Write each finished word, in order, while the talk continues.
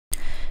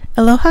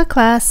Aloha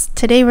class!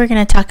 Today we're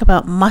going to talk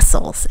about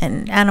muscles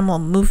and animal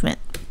movement.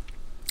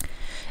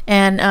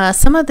 And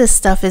some of this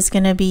stuff is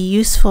going to be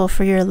useful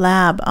for your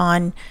lab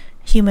on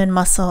human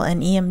muscle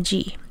and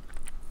EMG.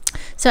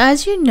 So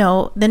as you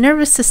know, the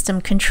nervous system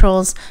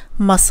controls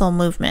muscle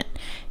movement.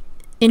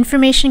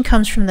 Information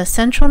comes from the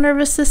central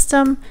nervous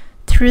system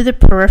through the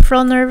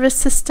peripheral nervous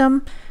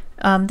system.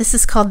 This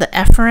is called the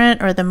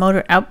efferent or the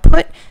motor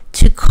output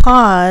to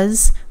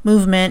cause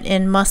movement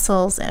in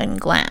muscles and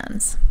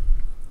glands.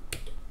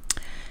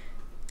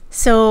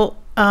 So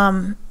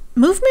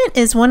movement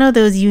is one of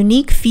those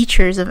unique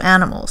features of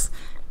animals.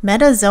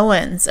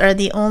 Metazoans are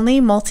the only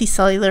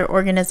multicellular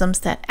organisms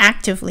that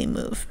actively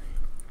move.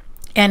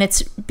 And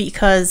it's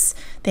because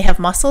they have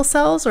muscle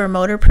cells or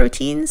motor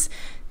proteins.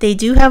 They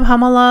do have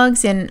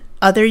homologs in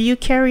other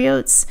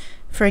eukaryotes,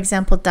 for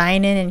example,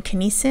 dynein and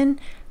kinesin.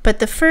 But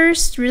the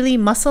first really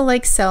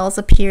muscle-like cells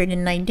appeared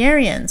in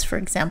cnidarians, for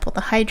example,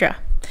 the hydra.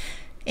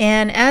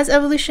 And as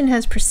evolution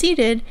has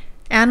proceeded,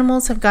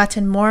 animals have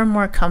gotten more and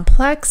more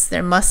complex.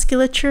 Their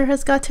musculature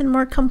has gotten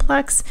more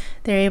complex.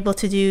 They're able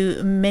to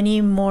do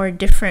many more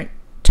different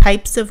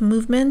types of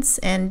movements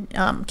and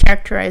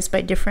characterized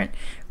by different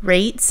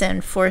rates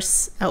and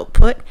force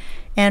output.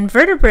 And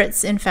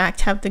vertebrates, in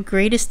fact, have the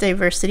greatest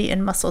diversity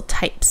in muscle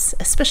types,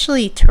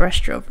 especially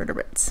terrestrial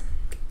vertebrates.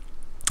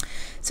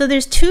 So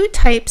there's two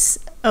types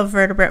of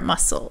vertebrate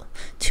muscle,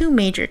 two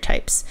major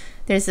types.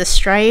 There's the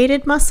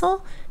striated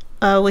muscle,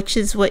 which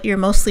is what you're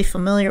mostly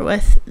familiar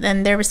with.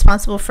 Then they're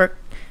responsible for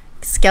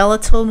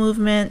skeletal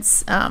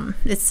movements.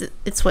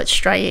 It's what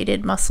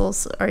striated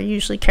muscles are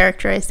usually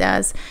characterized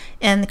as.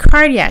 And the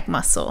cardiac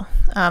muscle.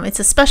 It's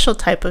a special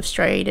type of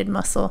striated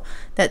muscle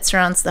that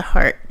surrounds the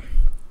heart.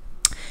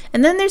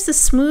 And then there's the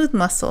smooth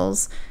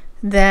muscles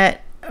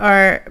that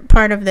are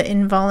part of the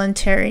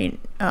involuntary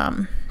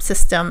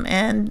system,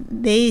 and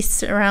they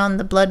surround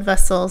the blood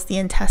vessels, the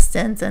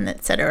intestines, and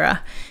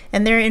etc.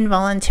 And they're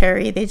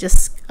involuntary. They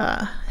just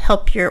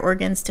help your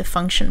organs to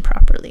function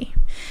properly.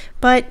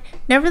 But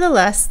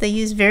nevertheless, they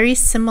use very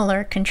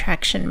similar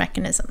contraction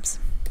mechanisms.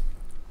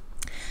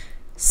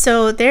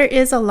 So there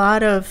is a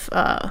lot of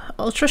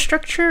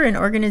ultrastructure and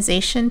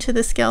organization to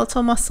the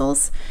skeletal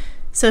muscles.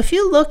 So if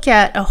you look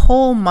at a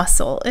whole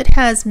muscle, it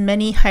has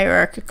many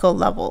hierarchical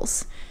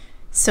levels.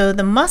 So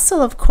the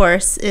muscle, of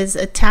course, is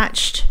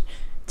attached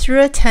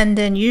through a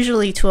tendon,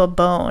 usually to a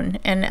bone,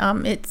 and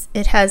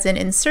it has an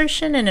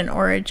insertion and an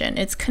origin.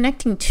 It's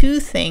connecting two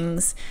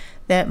things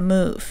that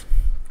move.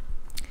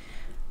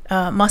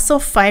 Muscle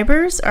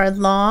fibers are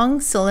long,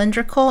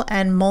 cylindrical,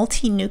 and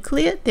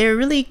multinucleate. They're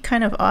really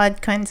kind of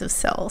odd kinds of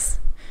cells.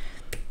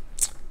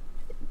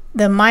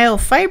 The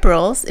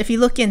myofibrils, if you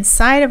look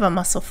inside of a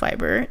muscle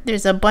fiber,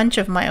 there's a bunch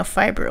of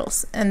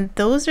myofibrils, and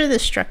those are the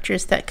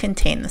structures that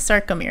contain the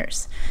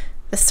sarcomeres.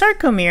 The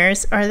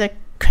sarcomeres are the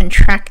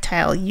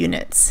contractile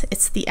units.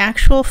 It's the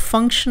actual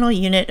functional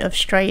unit of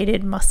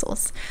striated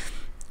muscles.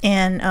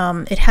 And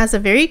it has a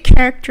very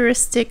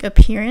characteristic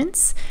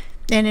appearance.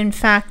 And in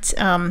fact,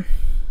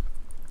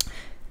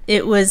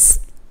 it was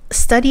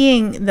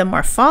studying the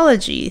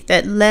morphology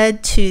that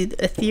led to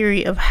a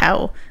theory of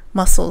how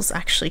muscles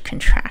actually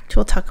contract.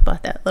 We'll talk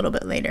about that a little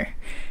bit later.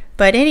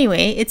 But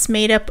anyway, it's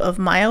made up of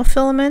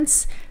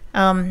myofilaments,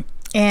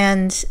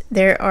 and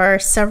there are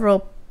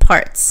several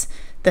parts.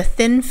 The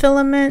thin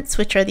filaments,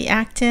 which are the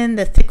actin,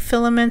 the thick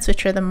filaments,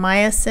 which are the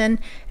myosin,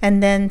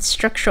 and then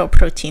structural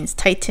proteins,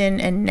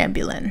 titin and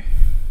nebulin.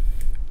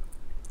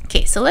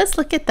 Okay, so let's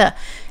look at the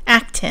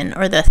actin,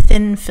 or the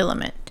thin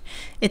filament.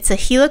 It's a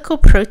helical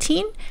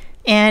protein,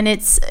 and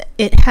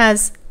it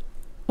has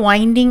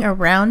winding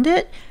around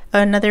it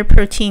another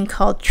protein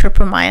called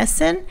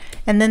trypomyosin,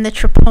 and then the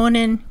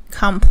troponin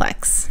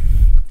complex.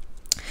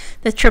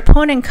 The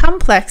troponin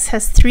complex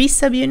has three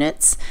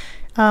subunits.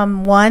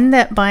 One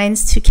that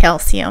binds to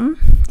calcium,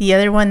 the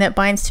other one that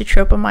binds to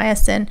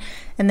trypomyosin,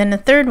 and then a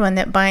third one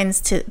that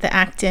binds to the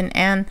actin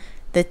and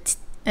the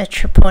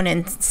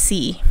troponin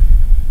C.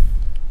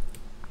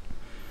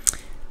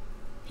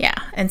 Yeah,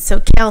 and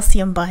so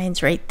calcium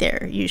binds right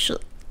there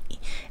usually.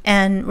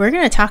 And we're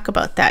going to talk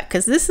about that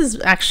because this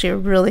is actually a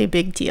really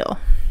big deal.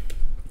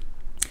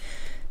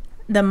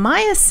 The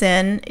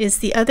myosin is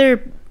the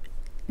other,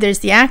 there's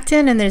the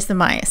actin and there's the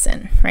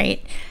myosin,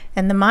 right?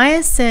 And the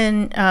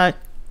myosin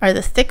are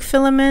the thick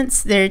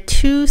filaments. There are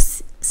two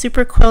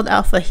supercoiled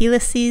alpha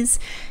helices,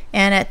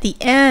 and at the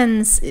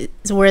ends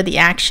is where the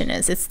action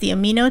is. It's the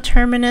amino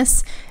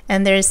terminus,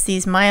 and there's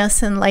these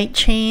myosin light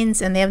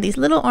chains, and they have these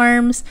little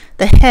arms,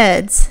 the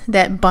heads,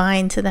 that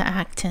bind to the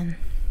actin.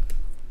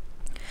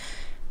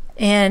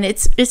 And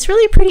it's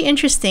really pretty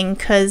interesting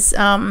because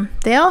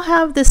they all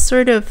have this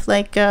sort of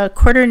like a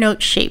quarter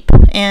note shape.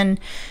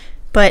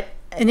 But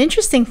an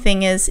interesting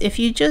thing is if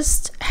you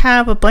just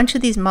have a bunch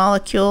of these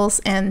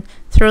molecules and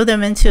throw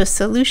them into a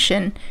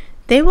solution,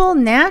 they will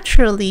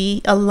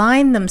naturally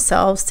align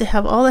themselves to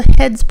have all the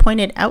heads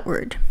pointed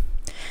outward.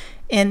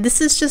 And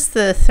this is just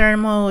the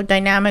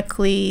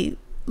thermodynamically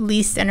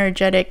least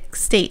energetic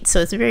state, so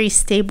it's very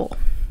stable.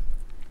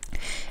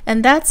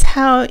 And that's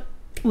how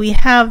we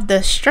have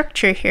the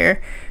structure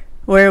here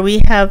where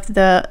we have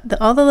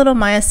all the little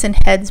myosin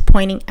heads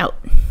pointing out.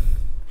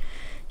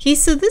 Okay,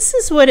 so this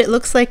is what it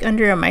looks like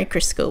under a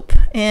microscope.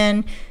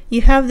 And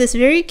you have this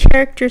very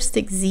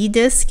characteristic Z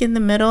disc in the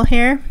middle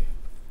here.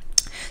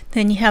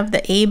 Then you have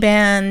the A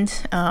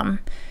band, the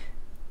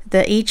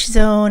H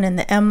zone and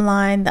the M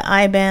line, the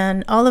I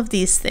band, all of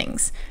these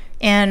things.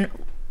 And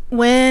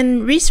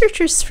when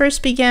researchers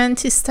first began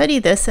to study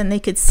this and they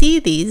could see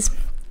these,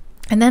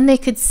 and then they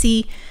could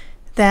see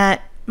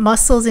that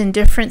muscles in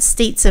different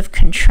states of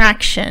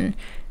contraction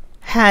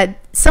had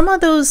some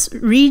of those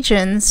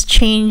regions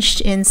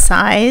changed in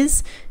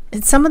size,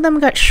 and some of them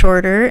got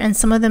shorter and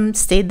some of them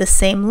stayed the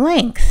same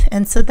length.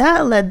 And so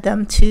that led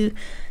them to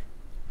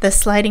the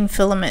sliding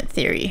filament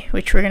theory,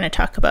 which we're going to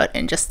talk about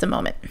in just a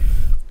moment.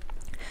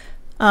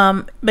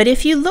 But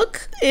if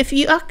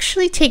you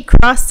actually take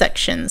cross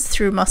sections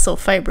through muscle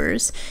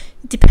fibers,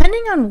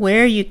 depending on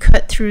where you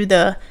cut through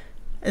the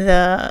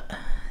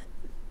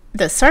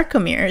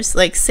sarcomeres,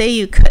 like say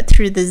you cut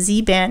through the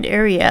Z band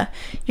area,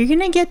 you're going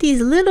to get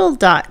these little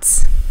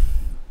dots.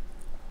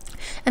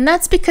 And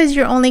that's because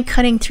you're only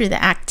cutting through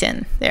the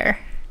actin there.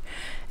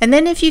 And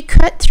then if you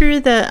cut through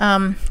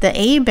the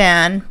A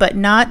band, but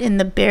not in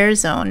the bare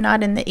zone,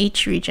 not in the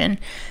H region,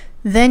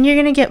 then you're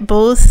going to get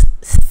both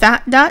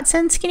fat dots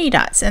and skinny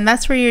dots. And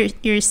that's where you're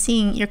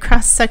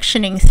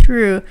cross-sectioning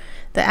through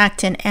the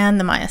actin and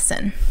the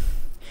myosin.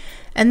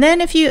 And then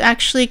if you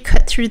actually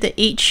cut through the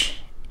H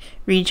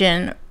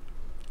region,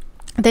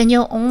 then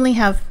you'll only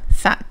have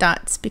fat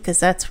dots because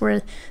that's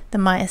where the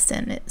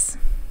myosin is.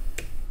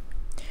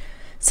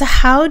 So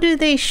how do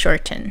they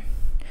shorten?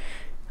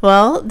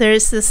 Well,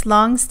 there's this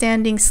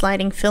long-standing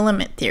sliding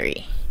filament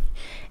theory.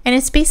 And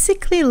it's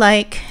basically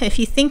like if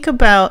you think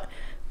about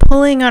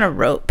pulling on a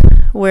rope,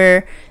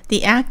 where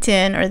the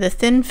actin or the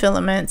thin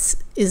filaments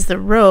is the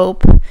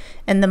rope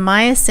and the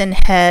myosin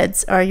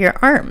heads are your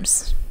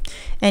arms.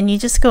 And you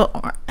just go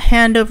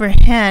hand over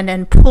hand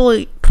and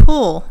pull.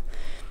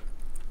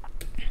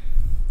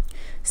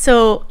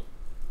 So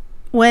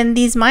when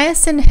these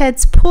myosin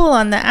heads pull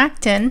on the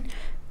actin,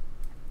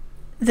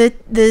 the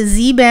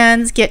Z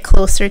bands get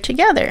closer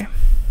together.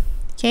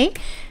 Okay?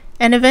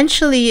 And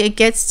eventually it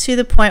gets to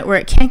the point where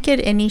it can't get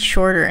any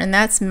shorter, and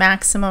that's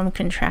maximum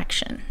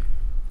contraction.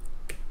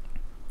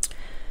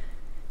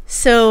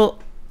 So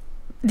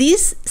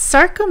these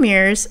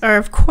sarcomeres are,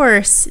 of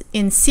course,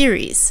 in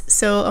series.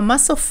 So a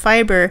muscle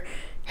fiber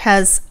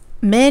has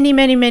many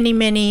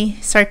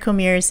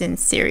sarcomeres in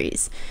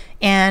series.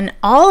 And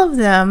all of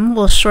them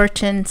will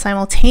shorten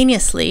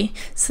simultaneously.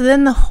 So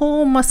then the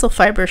whole muscle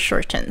fiber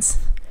shortens.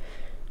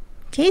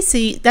 Okay,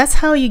 so that's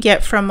how you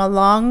get from a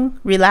long,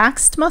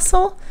 relaxed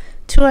muscle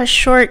to a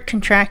short,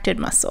 contracted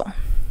muscle.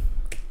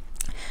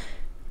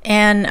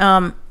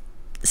 And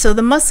so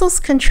the muscles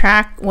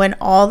contract when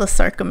all the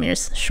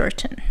sarcomeres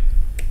shorten.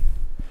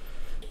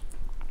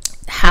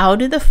 How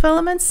do the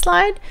filaments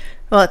slide?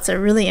 Well, it's a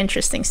really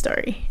interesting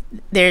story.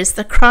 There's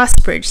the cross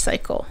bridge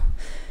cycle.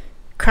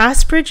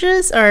 Cross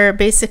bridges are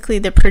basically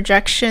the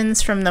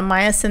projections from the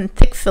myosin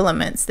thick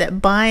filaments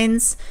that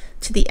binds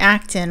to the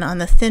actin on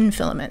the thin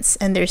filaments.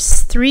 And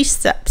there's 3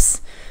 steps.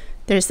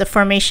 There's the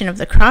formation of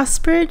the cross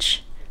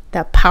bridge,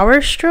 the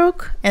power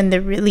stroke, and the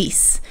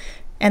release.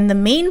 And the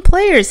main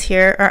players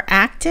here are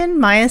actin,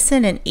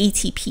 myosin, and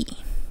ATP.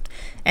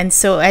 And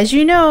so, as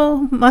you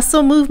know,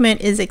 muscle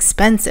movement is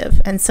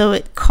expensive, and so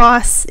it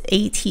costs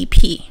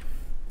ATP.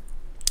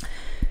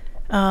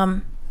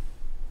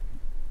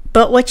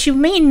 But what you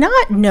may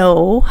not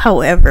know,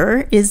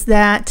 however, is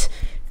that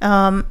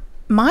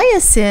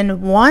myosin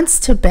wants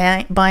to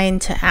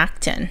bind to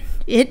actin.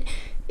 It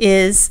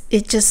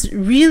just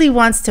really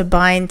wants to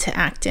bind to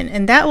actin,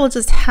 and that will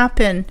just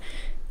happen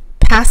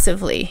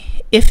passively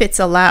if it's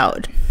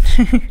allowed.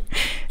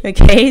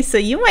 Okay, so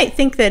you might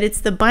think that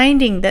it's the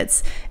binding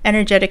that's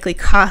energetically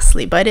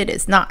costly, but it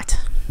is not.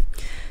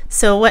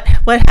 So what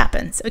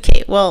happens?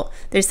 Okay, well,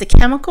 there's the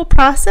chemical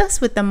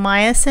process with the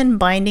myosin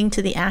binding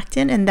to the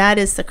actin, and that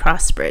is the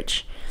cross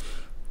bridge.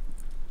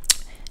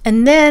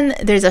 And then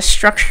there's a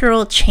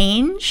structural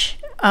change,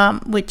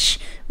 which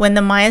when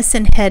the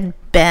myosin head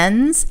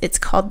bends, it's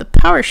called the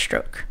power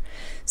stroke.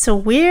 So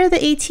where the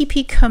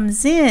ATP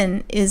comes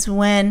in is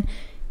when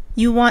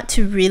you want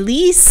to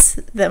release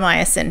the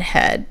myosin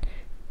head,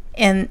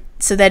 and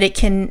so that it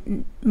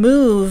can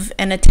move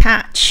and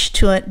attach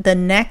to the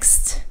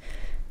next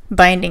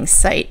binding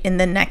site in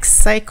the next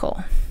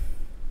cycle.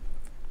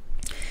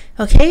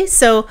 Okay,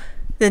 so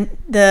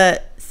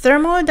the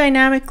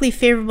thermodynamically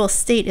favorable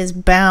state is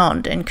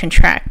bound and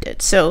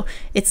contracted. So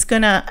it's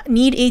going to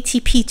need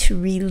ATP to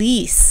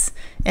release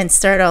and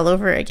start all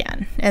over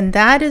again. And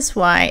that is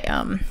why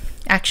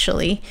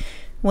actually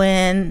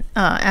when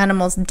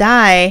animals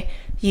die,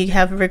 you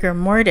have rigor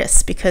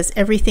mortis, because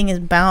everything is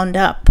bound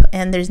up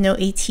and there's no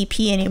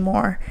ATP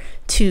anymore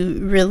to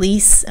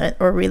release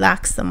or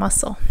relax the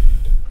muscle.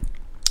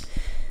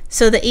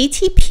 So the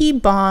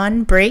ATP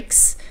bond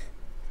breaks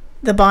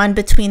the bond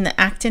between the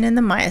actin and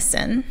the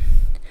myosin.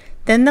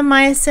 Then the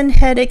myosin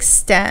head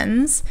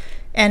extends,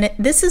 And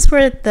this is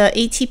where the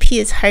ATP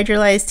is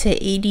hydrolyzed to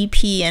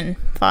ADP and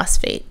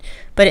phosphate,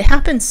 but it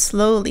happens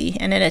slowly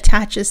and it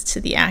attaches to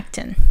the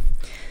actin.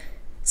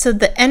 So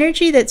the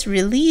energy that's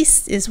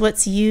released is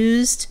what's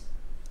used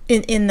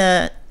in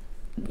the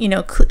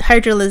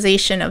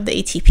hydrolyzation of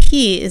the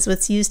ATP is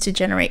what's used to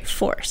generate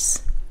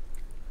force.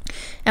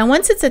 And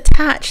once it's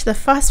attached, the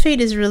phosphate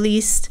is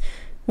released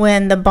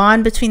when the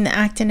bond between the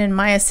actin and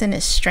myosin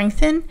is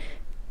strengthened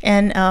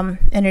and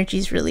energy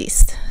is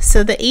released.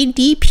 So the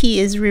ADP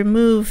is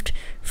removed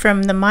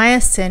from the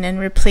myosin and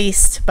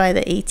replaced by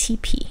the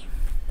ATP.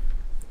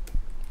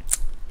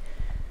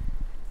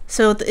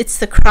 So it's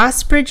the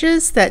cross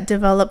bridges that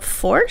develop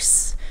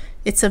force.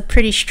 It's a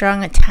pretty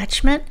strong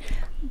attachment,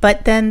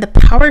 but then the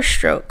power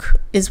stroke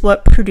is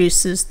what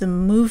produces the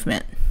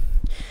movement.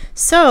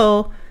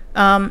 So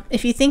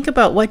if you think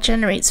about what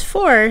generates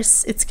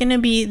force, it's going to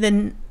be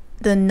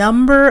the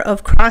number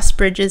of cross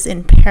bridges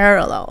in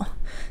parallel.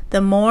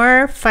 The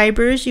more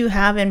fibers you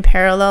have in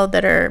parallel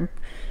that are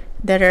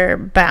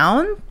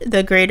bound,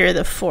 the greater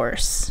the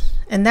force.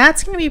 And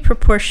that's going to be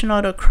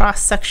proportional to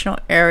cross-sectional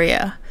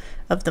area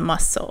of the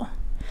muscle.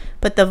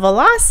 But the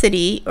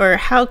velocity, or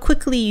how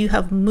quickly you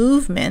have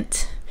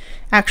movement,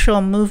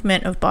 actual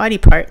movement of body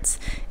parts,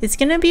 is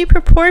going to be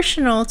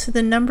proportional to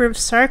the number of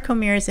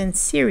sarcomeres in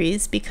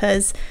series,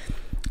 because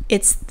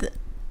it's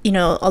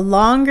a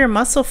longer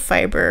muscle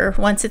fiber,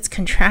 once it's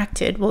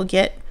contracted, will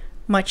get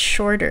much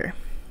shorter.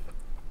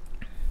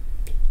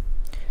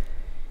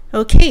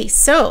 Okay,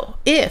 so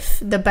if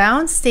the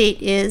bound state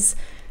is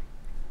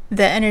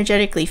the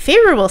energetically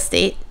favorable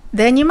state,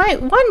 then you might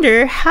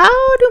wonder,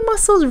 how do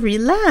muscles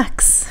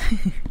relax?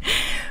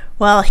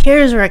 Well,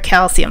 here's where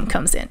calcium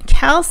comes in.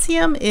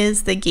 Calcium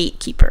is the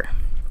gatekeeper.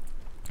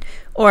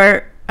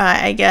 Or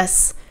I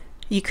guess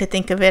you could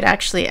think of it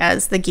actually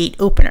as the gate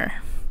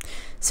opener.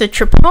 So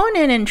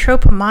troponin and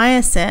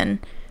tropomyosin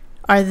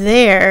are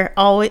there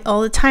all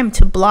the time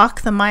to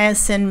block the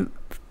myosin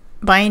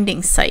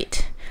binding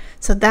site.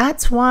 So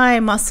that's why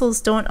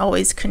muscles don't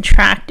always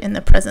contract in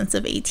the presence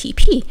of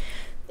ATP.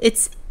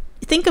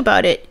 Think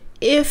about it.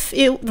 If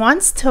it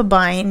wants to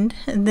bind,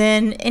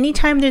 then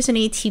anytime there's an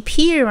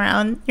ATP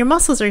around, your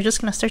muscles are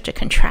just going to start to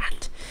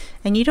contract.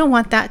 And you don't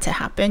want that to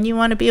happen. You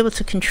want to be able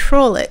to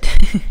control it.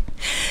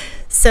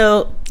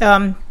 So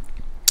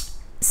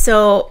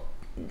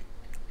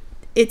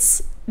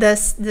it's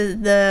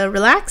the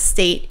relaxed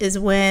state is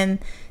when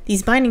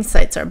these binding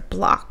sites are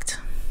blocked.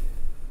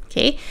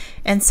 Okay,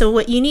 and so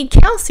what you need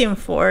calcium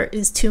for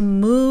is to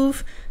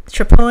move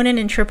troponin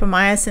and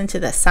tropomyosin to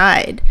the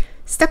side,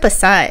 step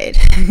aside,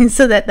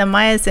 so that the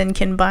myosin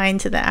can bind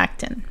to the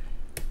actin.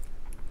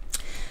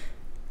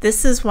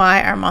 This is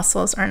why our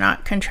muscles are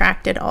not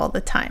contracted all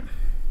the time.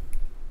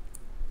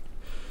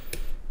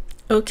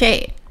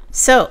 Okay,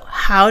 so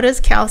how does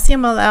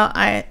calcium allow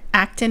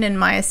actin and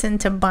myosin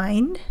to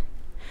bind?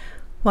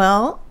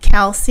 Well,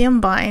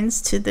 calcium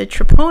binds to the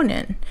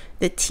troponin,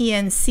 the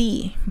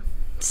TNC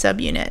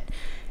subunit,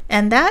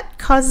 and that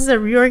causes a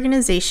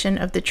reorganization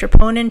of the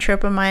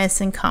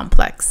troponin-tropomyosin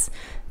complex,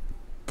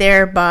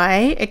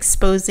 thereby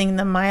exposing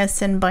the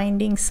myosin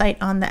binding site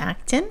on the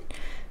actin,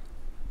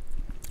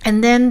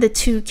 and then the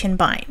two can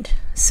bind.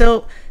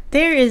 So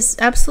there is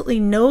absolutely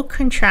no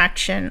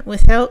contraction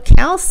without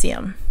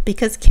calcium,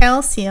 because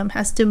calcium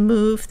has to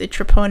move the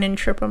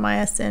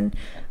troponin-tropomyosin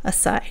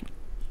aside.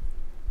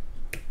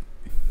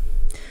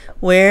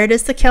 Where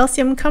does the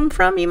calcium come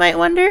from, you might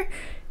wonder?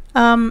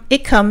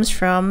 It comes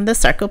from the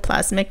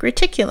sarcoplasmic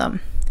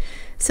reticulum.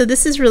 So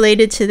this is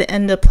related to the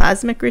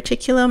endoplasmic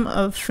reticulum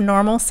of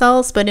normal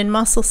cells, but in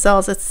muscle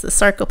cells it's the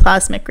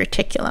sarcoplasmic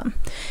reticulum.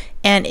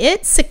 And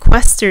it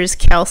sequesters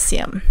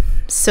calcium,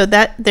 so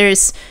that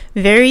there's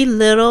very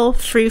little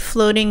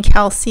free-floating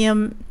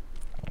calcium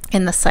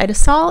in the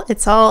cytosol.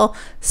 It's all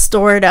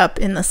stored up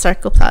in the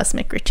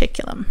sarcoplasmic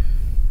reticulum.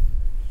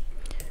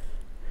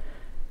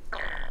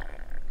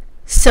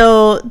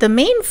 So the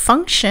main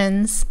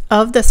functions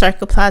of the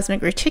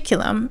sarcoplasmic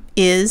reticulum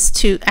is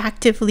to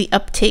actively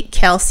uptake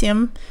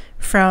calcium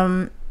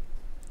from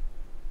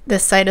the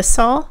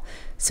cytosol.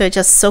 So it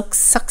just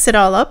sucks it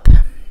all up,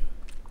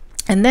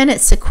 and then it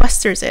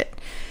sequesters it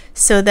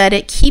so that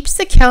it keeps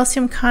the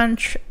calcium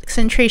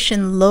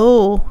concentration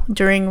low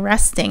during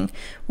resting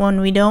when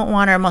we don't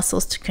want our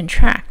muscles to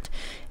contract.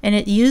 And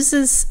it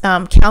uses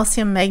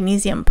calcium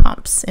magnesium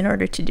pumps in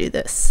order to do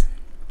this.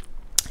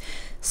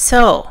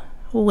 So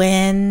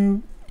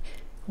when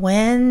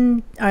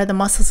are the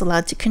muscles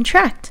allowed to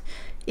contract?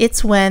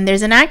 It's when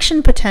there's an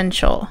action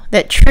potential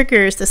that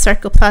triggers the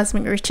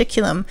sarcoplasmic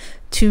reticulum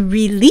to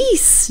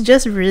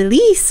just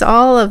release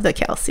all of the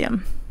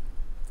calcium.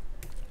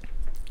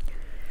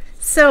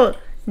 So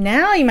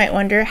now you might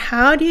wonder,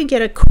 how do you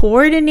get a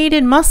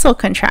coordinated muscle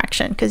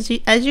contraction? Because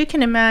as you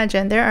can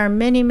imagine, there are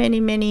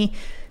many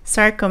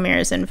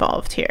sarcomeres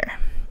involved here,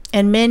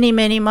 and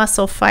many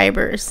muscle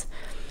fibers.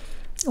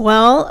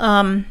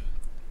 Well,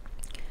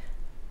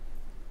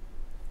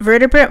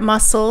 vertebrate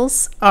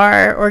muscles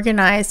are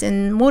organized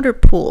in motor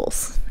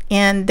pools,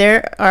 and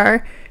there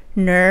are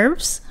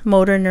nerves,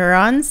 motor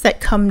neurons, that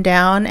come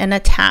down and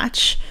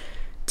attach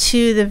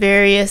to the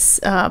various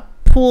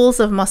pools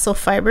of muscle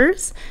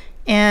fibers,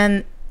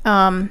 and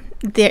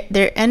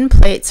their end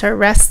plates are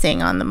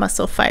resting on the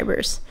muscle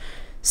fibers.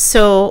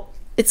 So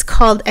it's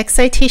called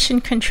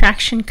excitation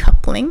contraction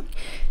coupling,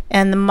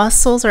 and the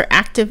muscles are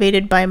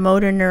activated by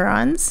motor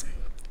neurons.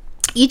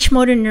 Each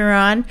motor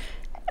neuron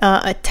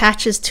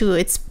attaches to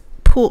its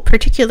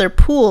particular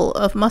pool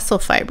of muscle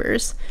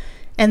fibers,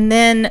 and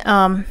then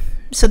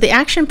so the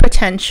action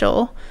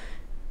potential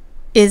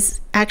is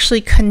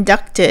actually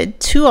conducted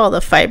to all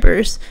the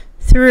fibers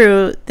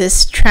through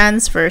this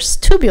transverse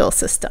tubule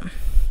system,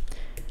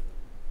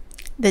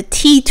 the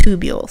T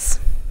tubules.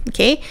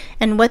 Okay,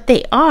 and what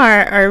they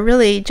are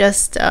really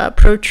just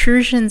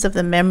protrusions of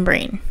the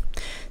membrane.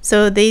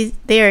 So they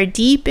are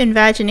deep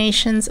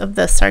invaginations of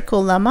the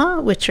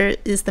sarcolemma, which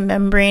is the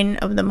membrane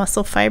of the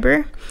muscle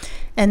fiber,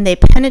 and they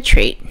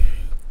penetrate.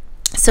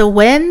 So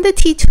when the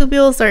T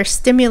tubules are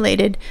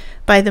stimulated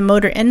by the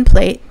motor end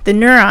plate, the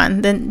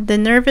neuron,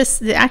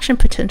 the action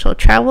potential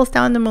travels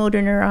down the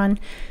motor neuron,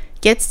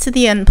 gets to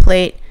the end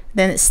plate,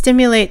 then it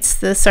stimulates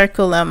the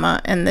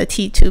sarcolemma and the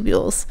T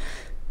tubules.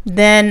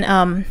 Then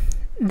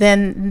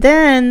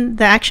the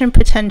action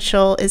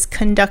potential is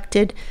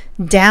conducted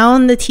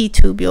down the T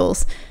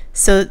tubules,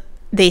 so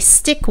they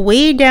stick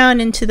way down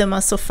into the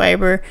muscle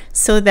fiber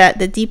so that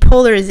the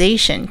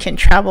depolarization can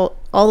travel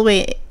all the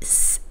way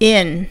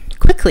in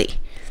quickly.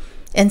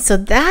 And so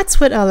that's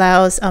what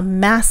allows a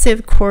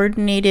massive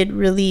coordinated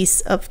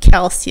release of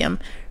calcium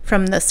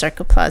from the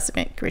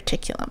sarcoplasmic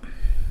reticulum.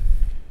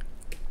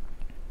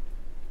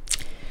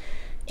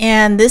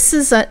 And this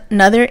is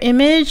another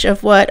image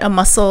of what a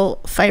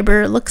muscle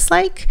fiber looks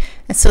like.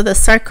 And so the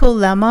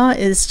sarcolemma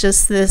is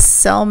just this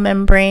cell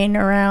membrane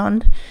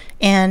around,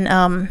 and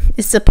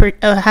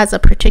has a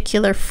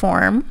particular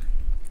form.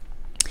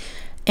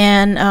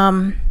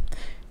 And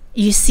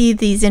you see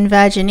these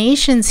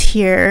invaginations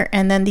here,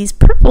 and then these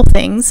purple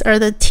things are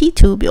the T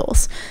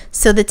tubules.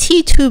 So the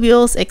T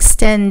tubules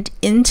extend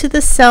into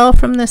the cell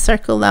from the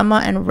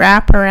sarcolemma and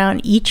wrap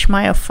around each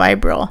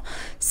myofibril,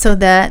 so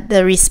that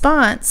the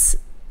response,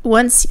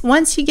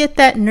 once you get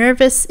that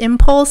nervous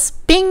impulse,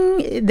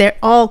 bing, they're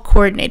all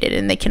coordinated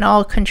and they can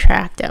all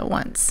contract at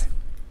once.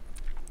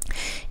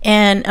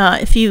 And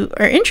if you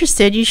are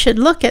interested, you should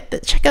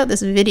check out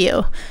this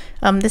video.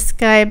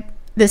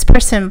 This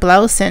person,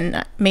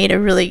 Blausen, made a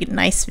really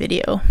nice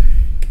video.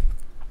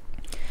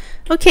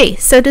 Okay,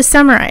 so to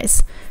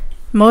summarize,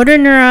 motor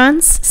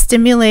neurons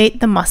stimulate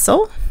the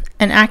muscle,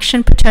 and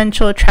action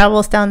potential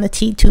travels down the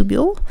T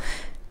tubule.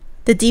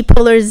 The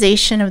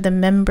depolarization of the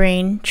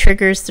membrane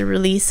triggers the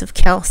release of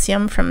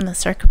calcium from the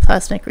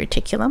sarcoplasmic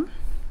reticulum.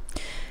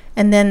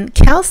 And then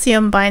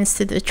calcium binds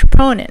to the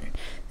troponin.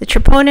 The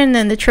troponin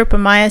and the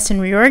tropomyosin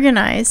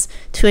reorganize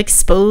to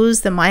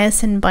expose the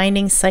myosin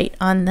binding site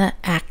on the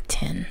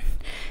actin.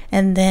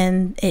 And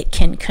then it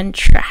can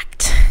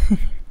contract.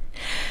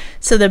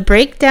 So the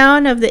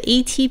breakdown of the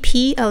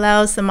ATP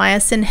allows the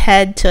myosin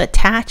head to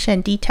attach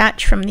and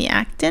detach from the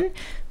actin,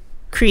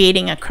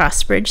 creating a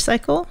cross-bridge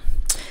cycle.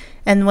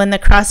 And when the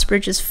cross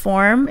bridges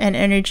form and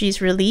energy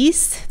is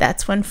released,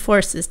 that's when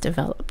force is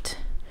developed.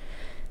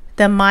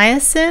 The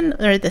myosin,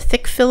 or the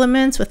thick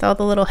filaments with all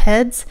the little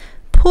heads,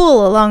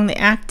 pull along the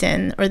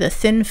actin, or the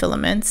thin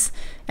filaments,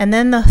 and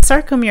then the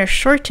sarcomere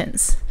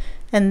shortens,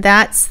 and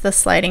that's the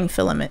sliding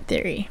filament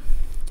theory.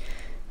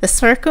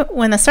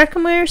 When the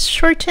sarcomeres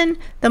shorten,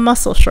 the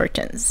muscle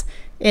shortens.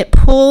 It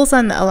pulls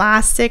on the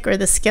elastic or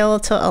the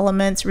skeletal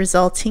elements,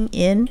 resulting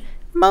in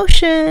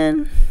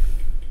motion.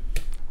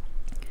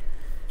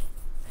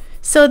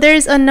 So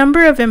there's a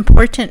number of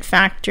important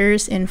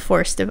factors in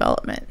force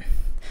development.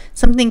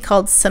 Something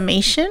called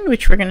summation,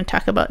 which we're going to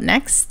talk about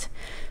next.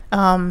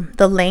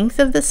 The length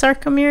of the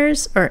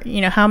sarcomeres, or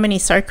how many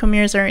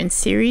sarcomeres are in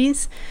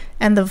series,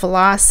 and the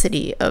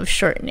velocity of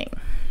shortening.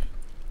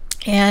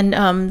 And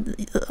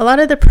a lot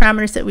of the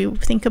parameters that we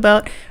think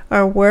about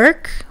are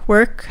work.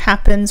 Work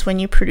happens when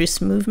you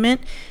produce movement,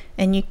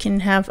 and you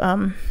can have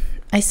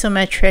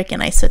isometric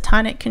and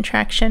isotonic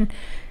contraction.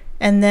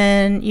 And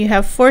then you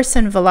have force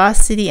and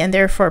velocity, and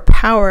therefore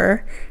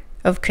power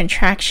of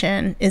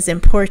contraction is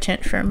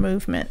important for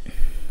movement.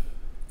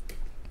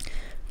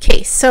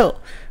 Okay, so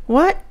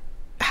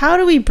how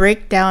do we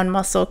break down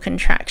muscle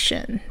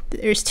contraction?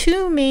 There's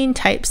two main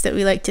types that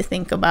we like to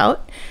think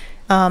about.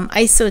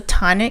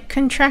 Isotonic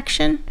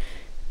contraction,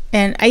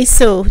 and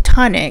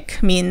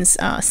isotonic means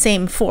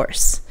same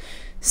force.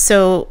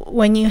 So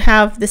when you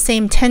have the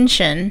same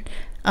tension,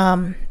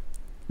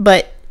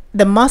 but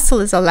the muscle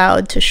is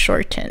allowed to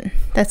shorten,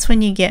 that's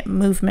when you get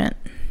movement.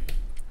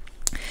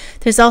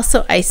 There's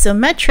also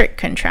isometric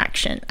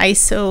contraction,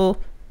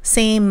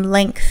 same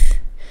length.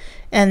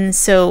 And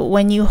so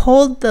when you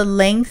hold the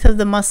length of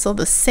the muscle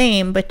the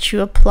same, but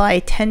you apply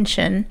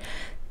tension,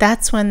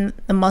 that's when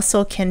the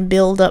muscle can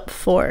build up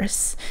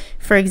force.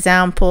 For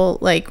example,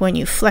 like when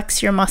you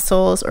flex your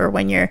muscles, or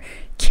when you're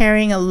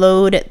carrying a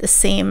load at the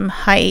same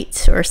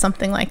height or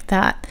something like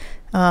that,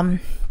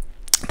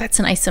 that's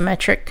an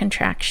isometric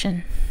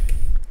contraction.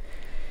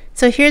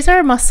 So here's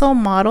our muscle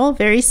model,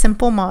 very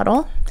simple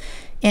model.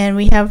 And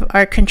we have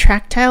our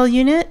contractile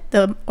unit,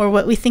 or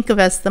what we think of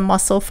as the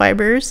muscle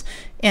fibers.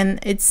 And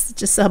it's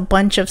just a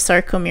bunch of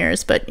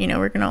sarcomeres, but you know,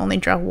 we're going to only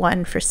draw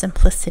one for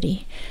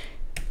simplicity.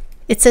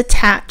 It's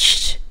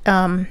attached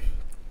via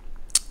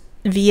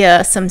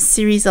some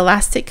series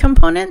elastic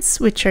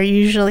components, which are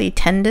usually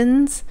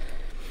tendons,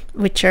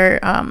 which are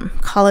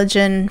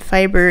collagen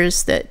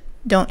fibers that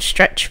don't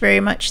stretch very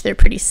much. They're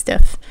pretty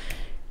stiff,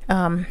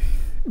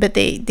 but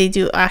they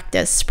do act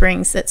as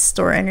springs that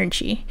store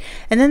energy.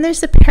 And then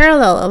there's the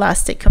parallel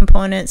elastic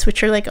components,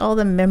 which are like all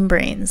the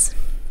membranes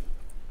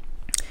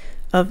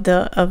of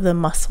the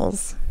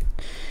muscles.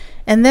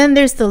 And then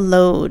there's the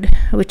load,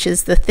 which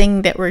is the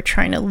thing that we're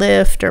trying to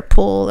lift or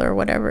pull or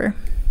whatever.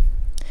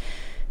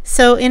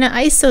 So in an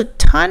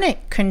isotonic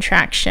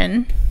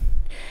contraction,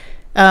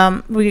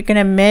 we're going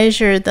to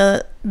measure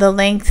the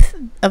length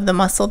of the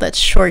muscle that's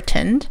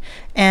shortened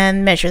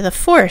and measure the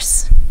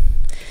force.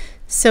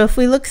 So if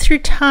we look through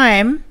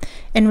time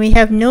and we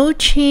have no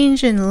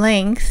change in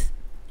length,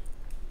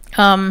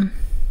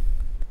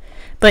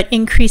 but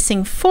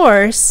increasing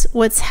force,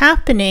 what's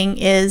happening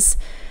is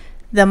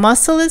the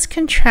muscle is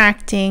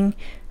contracting,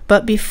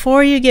 but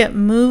before you get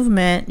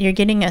movement, you're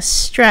getting a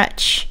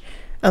stretch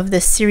of the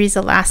series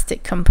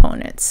elastic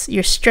components.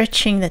 You're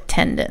stretching the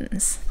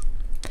tendons.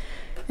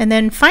 And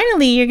then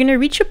finally, you're going to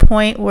reach a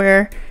point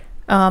where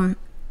you're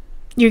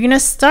going to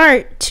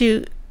start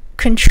to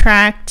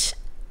contract.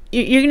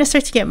 You're going to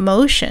start to get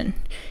motion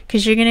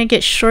because you're going to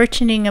get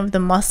shortening of the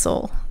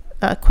muscle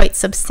quite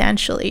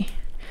substantially.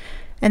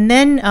 And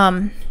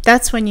then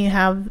that's when you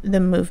have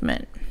the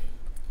movement.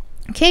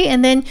 Okay,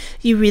 and then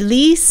you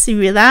release, you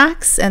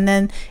relax, and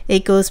then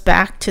it goes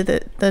back to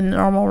the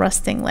normal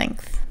resting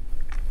length.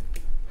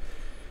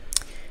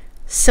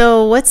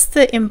 So what's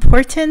the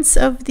importance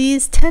of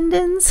these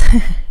tendons?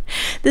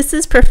 This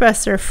is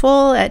Professor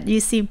Full at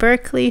UC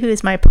Berkeley, who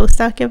is my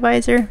postdoc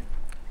advisor.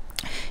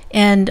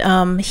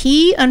 And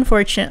he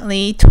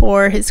unfortunately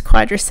tore his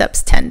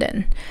quadriceps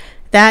tendon.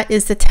 That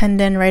is the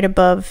tendon right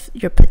above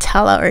your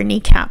patella or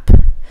kneecap.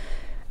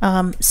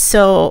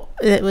 So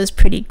it was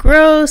pretty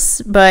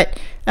gross, but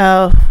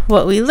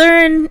what we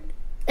learned,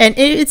 and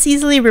it's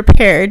easily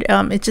repaired,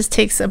 it just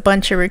takes a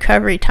bunch of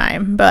recovery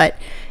time, but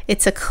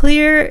it's a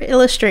clear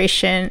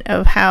illustration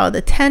of how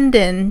the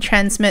tendon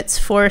transmits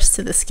force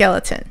to the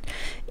skeleton.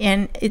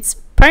 And its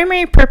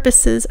primary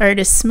purposes are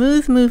to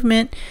smooth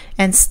movement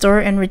and store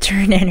and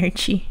return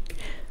energy.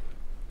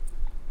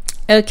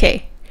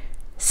 Okay,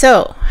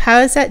 so how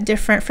is that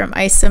different from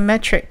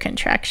isometric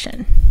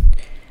contraction?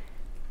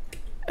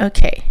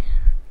 Okay,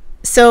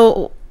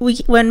 so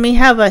when we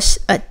have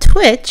a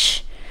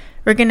twitch,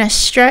 we're going to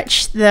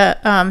stretch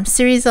the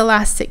series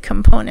elastic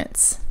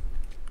components.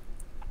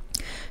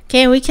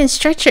 Okay, and we can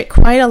stretch it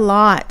quite a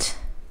lot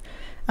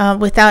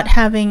without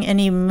having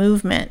any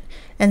movement.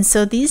 And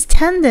so these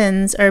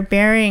tendons are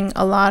bearing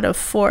a lot of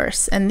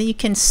force, and you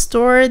can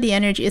store the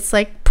energy. It's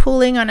like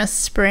pulling on a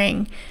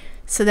spring,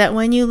 so that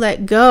when you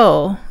let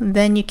go,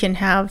 then you can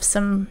have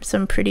some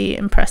pretty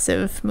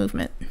impressive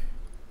movement.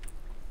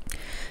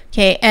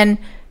 Okay, and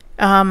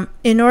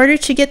in order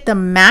to get the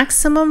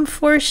maximum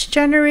force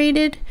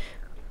generated,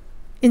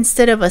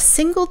 instead of a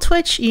single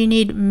twitch, you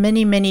need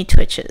many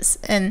twitches,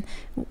 and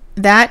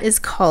that is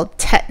called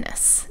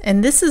tetanus.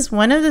 And this is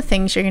one of the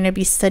things you're going to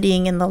be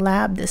studying in the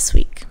lab this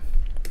week.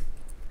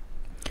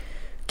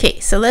 Okay,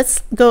 so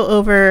let's go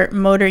over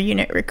motor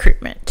unit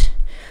recruitment.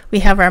 We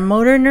have our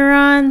motor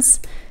neurons.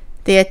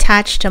 They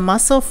attach to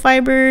muscle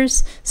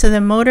fibers. So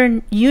the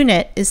motor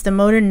unit is the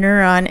motor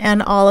neuron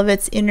and all of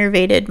its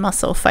innervated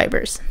muscle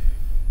fibers.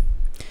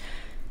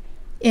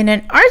 In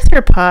an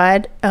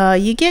arthropod,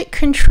 you get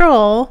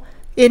control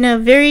in a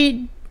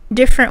very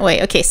different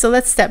way. Okay, so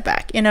let's step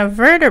back. In a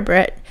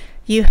vertebrate,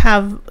 you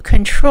have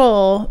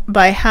control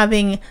by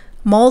having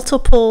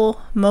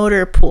multiple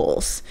motor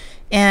pools.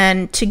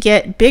 And to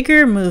get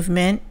bigger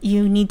movement,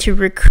 you need to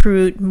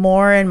recruit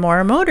more and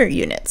more motor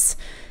units.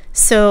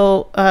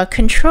 So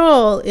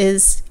control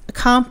is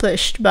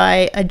accomplished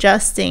by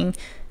adjusting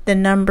the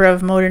number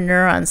of motor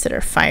neurons that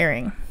are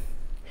firing.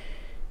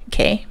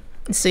 Okay,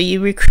 so you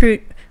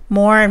recruit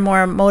more and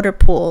more motor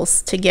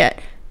pools to get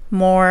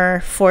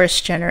more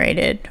force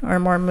generated, or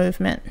more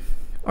movement,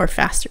 or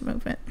faster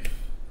movement.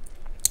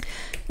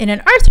 In an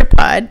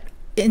arthropod,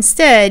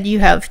 instead, you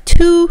have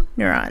 2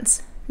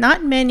 neurons,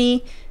 not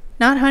many,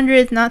 not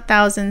hundreds, not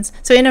thousands.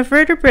 So in a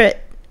vertebrate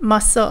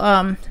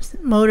muscle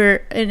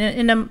motor,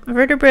 in a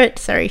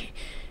vertebrate,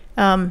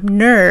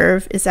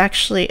 nerve is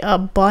actually a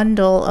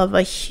bundle of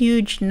a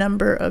huge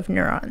number of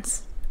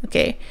neurons.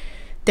 Okay,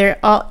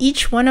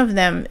 each one of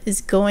them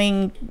is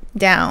going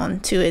down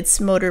to its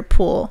motor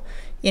pool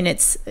in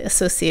its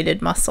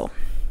associated muscle.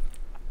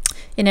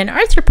 In an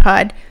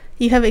arthropod,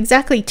 you have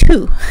exactly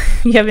 2.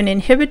 You have an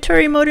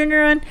inhibitory motor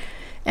neuron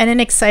and an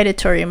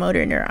excitatory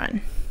motor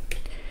neuron.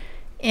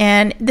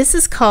 And this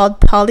is called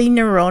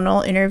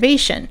polyneuronal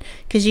innervation,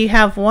 because you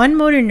have one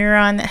motor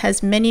neuron that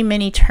has many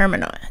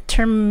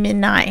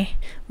termini,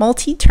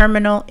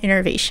 multi-terminal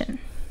innervation.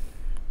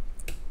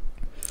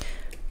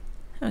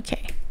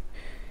 Okay,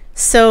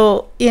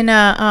 so in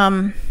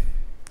a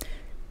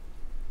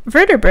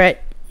vertebrate,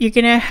 you're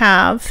going to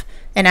have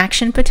an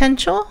action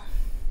potential,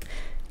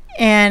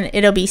 and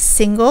it'll be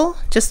single,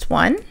 just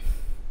one,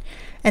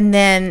 and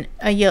then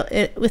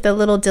with a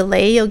little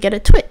delay you'll get a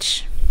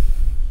twitch.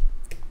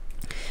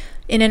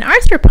 In an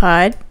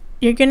arthropod,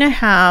 you're going to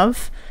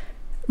have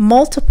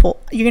multiple.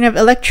 You're going to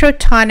have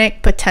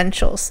electrotonic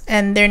potentials,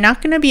 and they're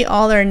not going to be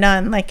all or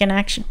none like an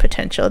action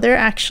potential. They're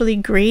actually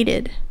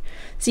graded.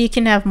 So you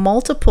can have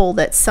multiple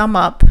that sum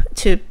up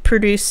to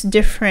produce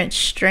different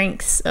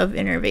strengths of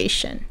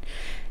innervation.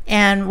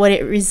 And what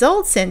it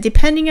results in,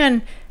 depending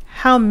on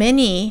how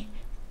many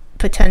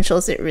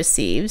potentials it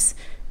receives,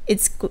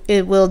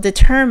 it will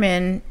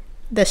determine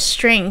the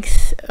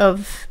strength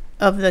of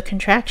the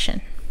contraction.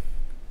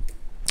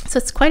 So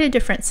it's quite a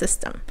different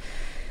system.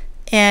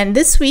 And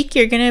this week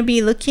you're going to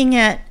be looking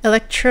at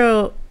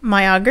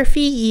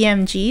electromyography,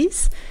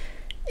 EMGs,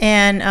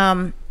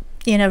 and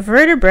in a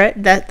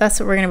vertebrate, that's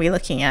what we're going to be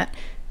looking at.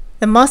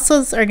 The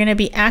muscles are going to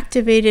be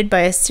activated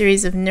by a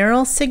series of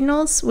neural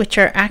signals, which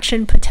are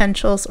action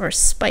potentials or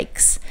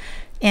spikes.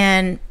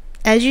 And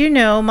as you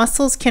know,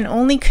 muscles can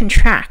only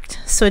contract.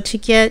 So to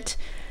get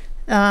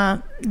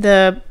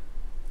the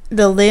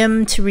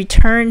limb to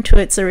return to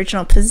its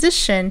original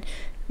position,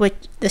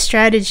 the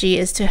strategy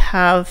is to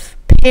have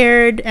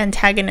paired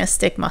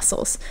antagonistic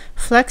muscles,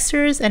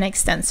 flexors and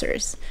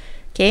extensors.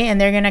 Okay,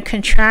 and they're going to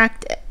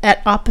contract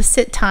at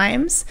opposite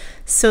times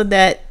so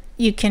that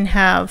you can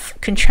have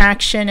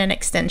contraction and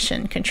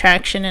extension,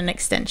 contraction and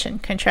extension,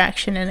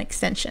 contraction and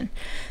extension.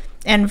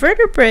 And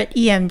vertebrate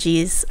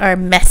EMGs are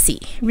messy,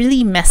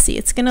 really messy.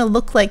 It's going to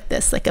look like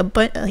this, like a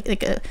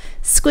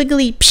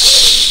squiggly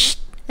psh,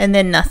 and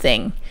then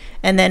nothing,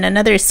 and then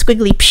another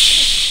squiggly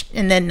psh,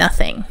 and then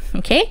nothing.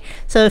 Okay,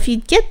 so if you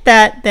get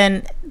that,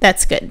 then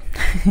that's good.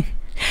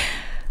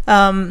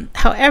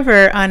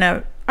 However, on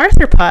a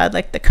arthropod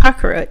like the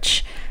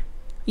cockroach,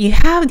 you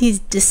have these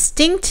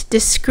distinct,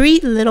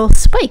 discrete little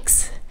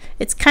spikes.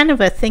 It's kind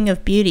of a thing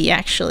of beauty,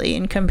 actually,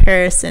 in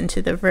comparison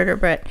to the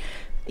vertebrate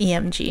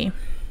EMG.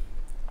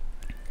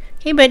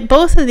 Okay, but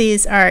both of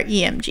these are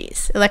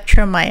EMGs,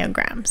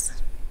 electromyograms.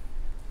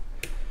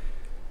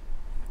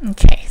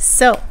 Okay,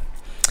 so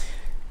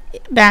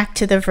back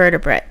to the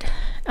vertebrate.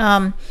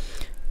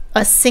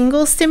 A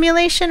single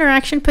stimulation or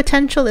action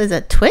potential is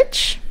a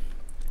twitch.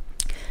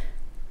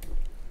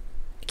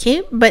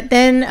 Okay, but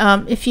then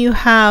if you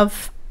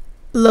have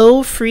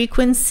low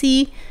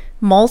frequency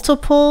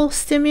multiple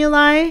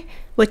stimuli,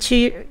 what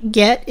you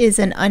get is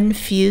an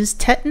unfused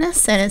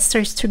tetanus, and it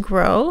starts to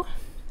grow.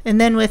 And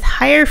then with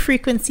higher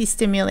frequency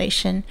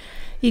stimulation,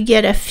 you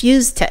get a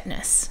fused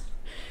tetanus.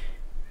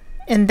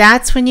 And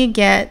that's when you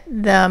get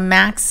the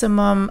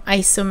maximum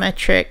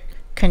isometric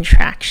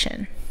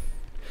contraction.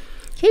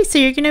 Okay, so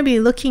you're going to be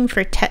looking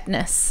for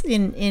tetanus,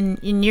 and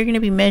you're going to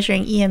be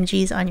measuring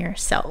EMGs on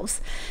yourselves.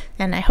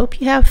 And I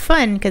hope you have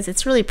fun, because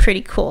it's really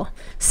pretty cool.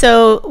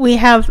 So we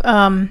have,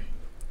 so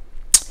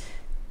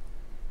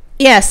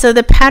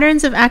the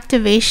patterns of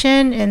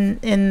activation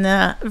in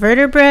the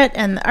vertebrate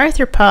and the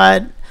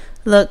arthropod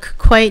look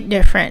quite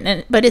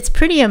different. But it's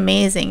pretty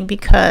amazing,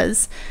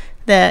 because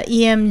the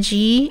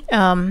EMG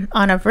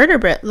on a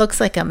vertebrate looks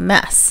like a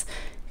mess,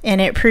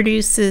 and it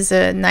produces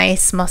a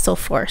nice muscle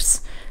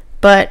force.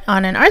 But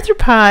on an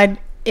arthropod,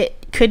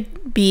 it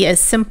could be as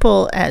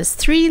simple as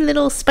 3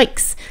 little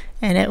spikes,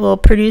 and it will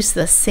produce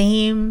the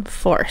same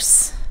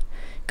force.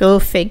 Go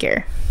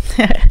figure.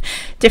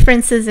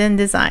 Differences in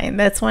design.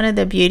 That's one of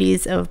the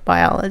beauties of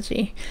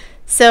biology.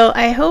 So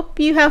I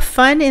hope you have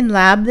fun in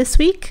lab this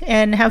week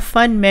and have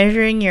fun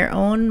measuring your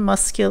own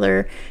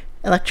muscular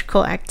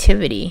electrical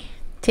activity.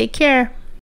 Take care.